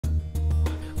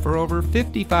For over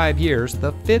 55 years,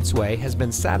 the Fitzway has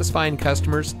been satisfying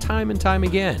customers time and time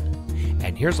again.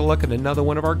 And here's a look at another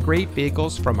one of our great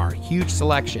vehicles from our huge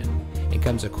selection. It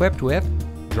comes equipped with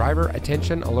driver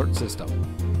attention alert system,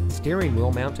 steering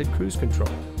wheel mounted cruise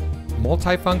control,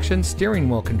 multifunction steering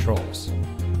wheel controls,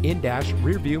 in-dash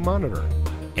rear view monitor,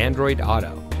 Android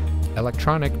Auto,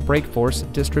 electronic brake force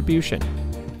distribution,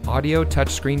 audio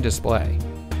touchscreen display,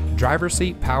 driver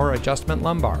seat power adjustment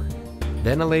lumbar,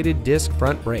 ventilated disc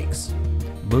front brakes,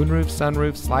 moonroof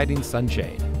sunroof sliding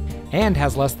sunshade, and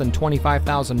has less than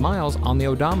 25,000 miles on the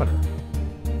odometer.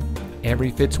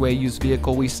 Every Fitzway used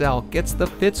vehicle we sell gets the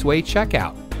Fitzway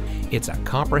checkout. It's a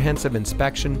comprehensive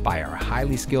inspection by our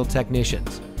highly skilled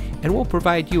technicians, and we'll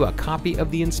provide you a copy of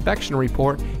the inspection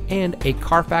report and a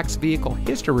Carfax vehicle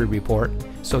history report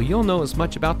so you'll know as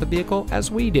much about the vehicle as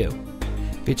we do.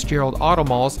 Fitzgerald Auto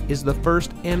Malls is the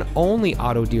first and only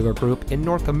auto dealer group in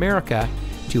North America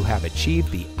to have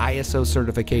achieved the ISO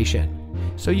certification,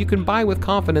 so you can buy with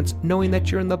confidence knowing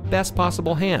that you're in the best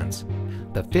possible hands.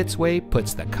 The Fitzway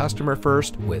puts the customer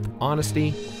first with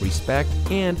honesty, respect,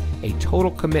 and a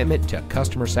total commitment to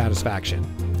customer satisfaction.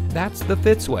 That's the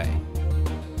Fitzway.